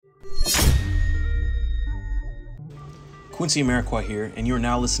Quincy Amarikwa here, and you are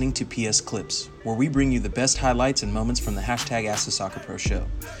now listening to PS Clips, where we bring you the best highlights and moments from the hashtag Ask the Soccer Pro show.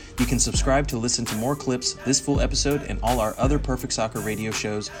 You can subscribe to listen to more clips, this full episode, and all our other Perfect Soccer radio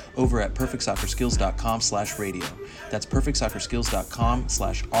shows over at perfectsoccerskills.com/radio. That's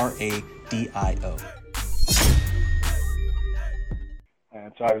perfectsoccerskills.com/RADIO.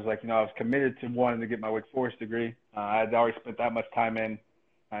 And so I was like, I was committed to wanting to get my Wake Forest degree. I had already spent that much time in.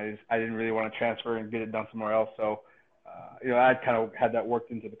 I didn't really want to transfer and get it done somewhere else. So, I kind of had that worked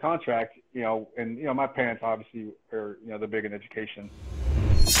into the contract, and my parents obviously are, they're big in education.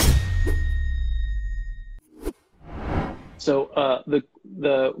 So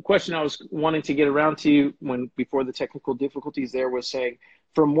the question I was wanting to get around to before the technical difficulties there was saying,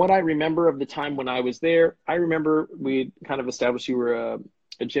 from what I remember of the time when I was there, I remember we kind of established you were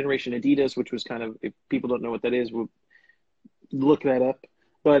a Generation Adidas, which was kind of, if people don't know what that is, we'll look that up.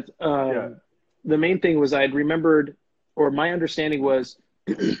 But the main thing was I had remembered, or my understanding was,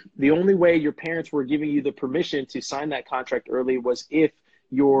 the only way your parents were giving you the permission to sign that contract early was if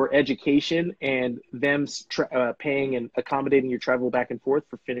your education and them paying and accommodating your travel back and forth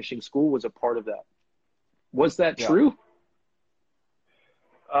for finishing school was a part of that. Was that true?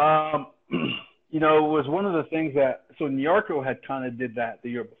 It was one of the things so Nyarko had kind of did that the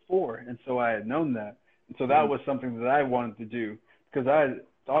year before, and so I had known that. And so that was something that I wanted to do, because I had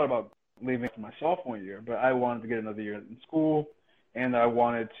thought about leaving for my sophomore year, but I wanted to get another year in school, and I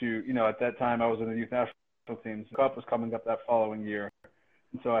wanted to, at that time I was in the youth national team. The cup was coming up that following year.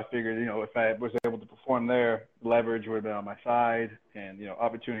 And so I figured, if I was able to perform there, leverage would have been on my side, and,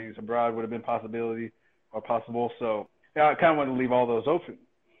 opportunities abroad would have been possible. So I kind of wanted to leave all those open.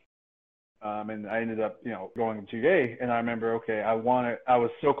 And I ended up, going to GA, and I remember, I was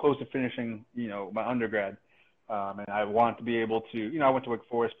so close to finishing, my undergrad. And I wanted to be able to, I went to Wake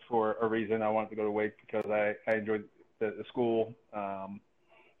Forest for a reason. I wanted to go to Wake because I enjoyed the school. I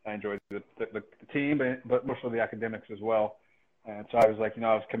enjoyed the team, but more so the academics as well. And so I was like,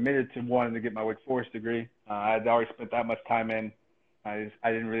 I was committed to wanting to get my Wake Forest degree. I had already spent that much time in. I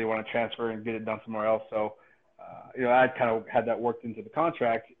didn't really want to transfer and get it done somewhere else. So, I kind of had that worked into the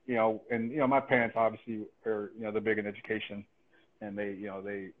contract, and, my parents obviously are, they're big in education, and they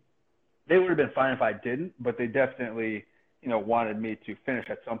would have been fine if I didn't, but they definitely, wanted me to finish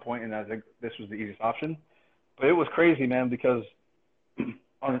at some point, and I think this was the easiest option. But it was crazy, man, because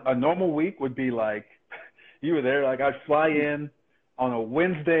on a normal week would be like, you were there, like I'd fly in on a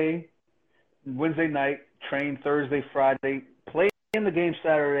Wednesday night, train Thursday, Friday, play in the game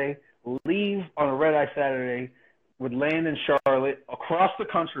Saturday, leave on a red-eye Saturday, would land in Charlotte, across the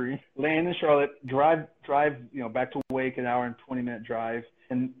country, land in Charlotte, drive, back to Wake, an hour and 20-minute drive,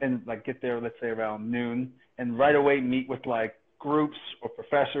 and like get there, let's say around noon, and right away meet with like groups or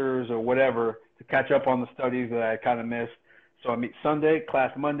professors or whatever to catch up on the studies that I kind of missed. So I meet Sunday,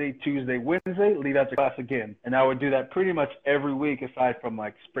 class Monday, Tuesday, Wednesday, leave out to class again. And I would do that pretty much every week, aside from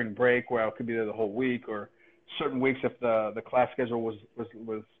like spring break, where I could be there the whole week, or certain weeks if the class schedule was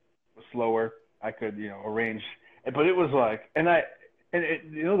slower, I could, arrange. But it was like,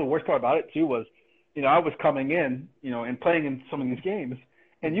 the worst part about it too was, I was coming in, and playing in some of these games,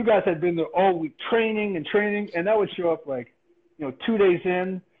 and you guys had been there all week training, and I would show up like, 2 days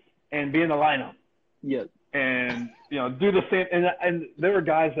in and be in the lineup. Yeah. And, do the same. And there were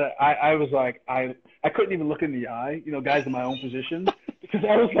guys that I was like, I couldn't even look in the eye, guys in my own position, because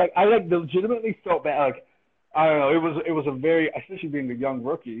I was like, I like legitimately felt bad. Like, I don't know. It was a very, especially being a young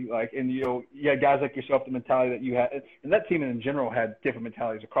rookie, like, and, you had guys like yourself, the mentality that you had, and that team in general had different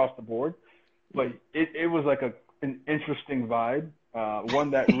mentalities across the board, but it was like an interesting vibe,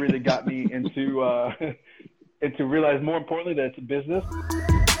 one that really got me into realize, more importantly, that it's a business.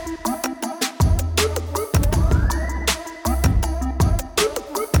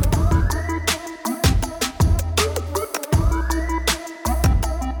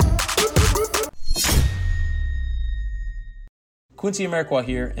 Quincy Amarikwa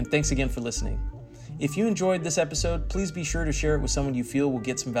here, and thanks again for listening. If you enjoyed this episode, please be sure to share it with someone you feel will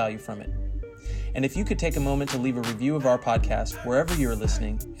get some value from it. And if you could take a moment to leave a review of our podcast wherever you're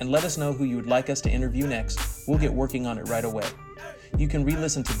listening and let us know who you would like us to interview next, we'll get working on it right away. You can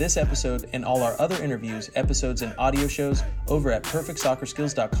re-listen to this episode and all our other interviews, episodes, and audio shows over at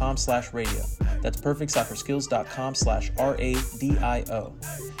perfectsoccerskills.com/radio. That's perfectsoccerskills.com/RADIO.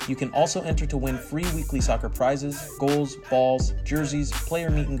 You can also enter to win free weekly soccer prizes, goals, balls, jerseys, player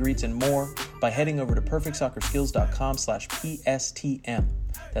meet and greets, and more by heading over to perfectsoccerskills.com/PSTM.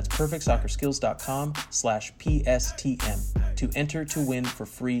 That's perfectsoccerskills.com/PSTM to enter to win for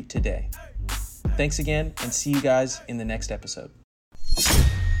free today. Thanks again, and see you guys in the next episode.